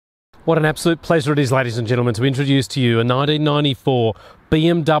What an absolute pleasure it is, ladies and gentlemen, to introduce to you a 1994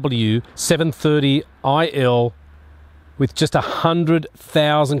 BMW 730iL with just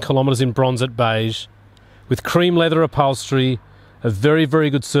 100,000 kilometres in bronzite beige, with cream leather upholstery, a very, very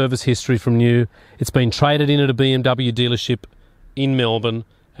good service history from new. It's been traded in at a BMW dealership in Melbourne,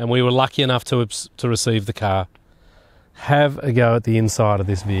 and we were lucky enough to receive the car. Have a go at the inside of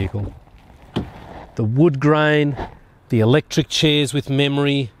this vehicle. The wood grain, the electric chairs with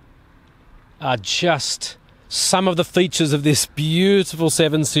memory are just some of the features of this beautiful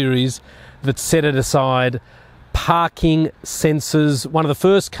 7 Series that set it aside. Parking sensors, one of the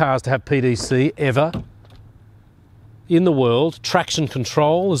first cars to have PDC ever in the world. Traction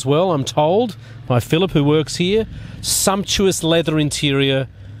control as well, I'm told, by Philip, who works here. Sumptuous leather interior.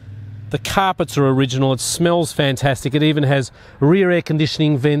 The carpets are original. It smells fantastic. It even has rear air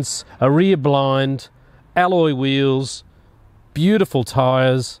conditioning vents, a rear blind, alloy wheels, beautiful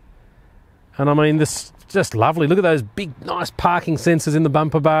tyres. And I mean, this is just lovely. Look at those big, nice parking sensors in the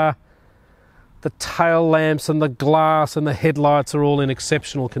bumper bar. The tail lamps and the glass and the headlights are all in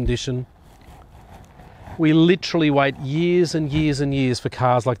exceptional condition. We literally wait years and years and years for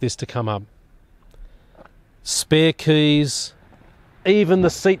cars like this to come up. Spare keys, even the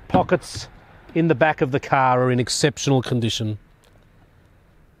seat pockets in the back of the car are in exceptional condition.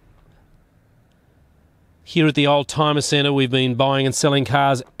 Here at the Oldtimer Centre, we've been buying and selling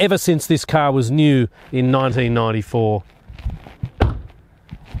cars ever since this car was new in 1994.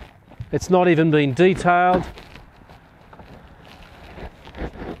 It's not even been detailed,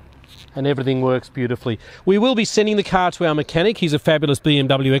 and everything works beautifully. We will be sending the car to our mechanic. He's a fabulous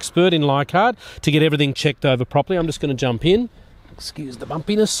BMW expert in Leichhardt to get everything checked over properly. I'm just going to jump in. Excuse the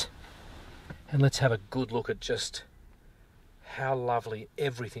bumpiness. And let's have a good look at just how lovely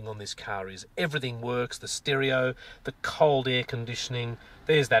everything on this car is. Everything works. The stereo, the cold air conditioning.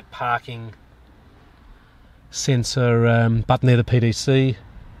 There's that parking sensor button there, the PDC.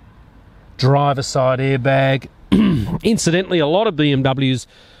 Driver side airbag. Incidentally, a lot of BMWs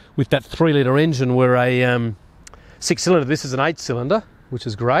with that 3-litre engine were a 6-cylinder. This is an 8-cylinder, which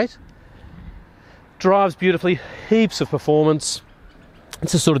is great. Drives beautifully, heaps of performance.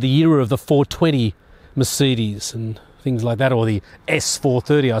 It's a sort of the era of the 420 Mercedes and things like that, or the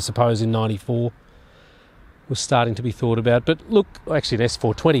S430, I suppose, in 94 was starting to be thought about. But look, actually an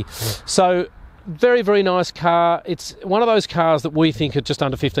S420. So very, very nice car. It's one of those cars that we think at just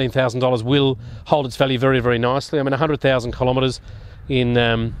under $15,000 will hold its value very, very nicely. I mean, 100,000 kilometres in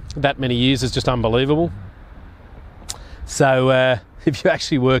that many years is just unbelievable. So if you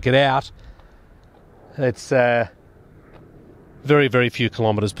actually work it out, it's very, very few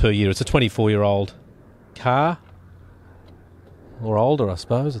kilometres per year. It's a 24-year-old car, or older, I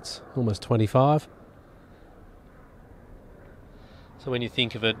suppose. It's almost 25. So when you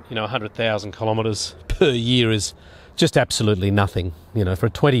think of it, 100,000 kilometres per year is just absolutely nothing. For a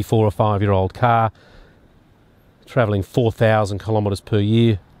 24 or 5-year-old car, travelling 4,000 kilometres per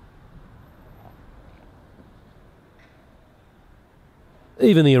year.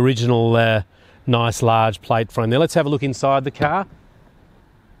 Even the original nice large plate frame there. Let's have a look inside the car.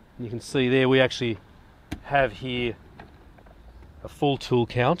 You can see there we actually have here a full tool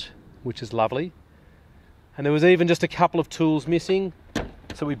count, which is lovely. And there was even just a couple of tools missing,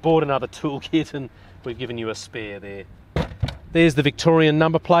 so we bought another tool kit and we've given you a spare there. There's the Victorian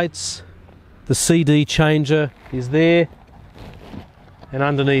number plates. The CD changer is there. And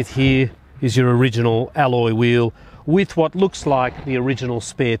underneath here is your original alloy wheel with what looks like the original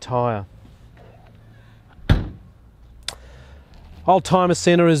spare tyre. Oldtimer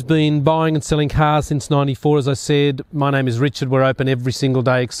Centre has been buying and selling cars since 94, as I said. My name is Richard. We're open every single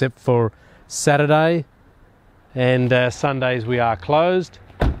day except for Saturday, and Sundays we are closed.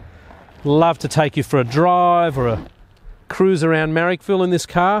 Love to take you for a drive or a cruise around Marrickville in this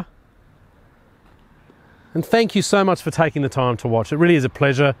car. And thank you so much for taking the time to watch. It really is a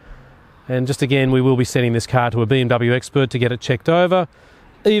pleasure. And just again, we will be sending this car to a BMW expert to get it checked over.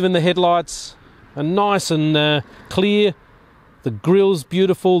 Even the headlights are nice and clear. The grille's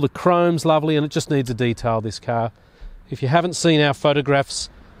beautiful, the chrome's lovely, and it just needs a detail, this car. If you haven't seen our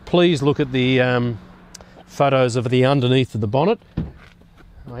photographs, please look at the photos of the underneath of the bonnet.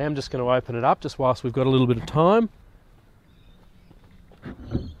 I am just going to open it up just whilst we've got a little bit of time.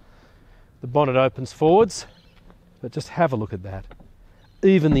 The bonnet opens forwards, but just have a look at that.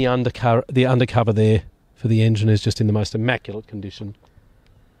 Even the undercover there for the engine is just in the most immaculate condition.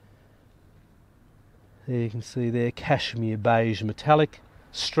 There you can see there, cashmere beige metallic,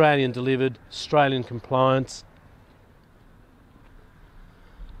 Australian delivered, Australian compliance.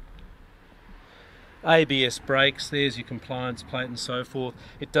 ABS brakes, there's your compliance plate and so forth.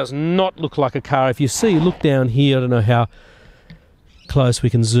 It does not look like a car. If you see, look down here, I don't know how close we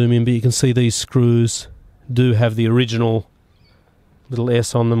can zoom in, but you can see these screws do have the original little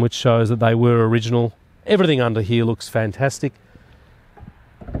S on them, which shows that they were original. Everything under here looks fantastic.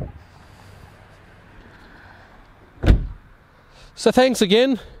 So thanks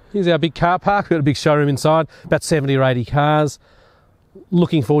again. Here's our big car park. We've got a big showroom inside, about 70 or 80 cars.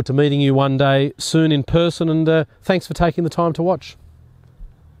 Looking forward to meeting you one day soon in person, and thanks for taking the time to watch.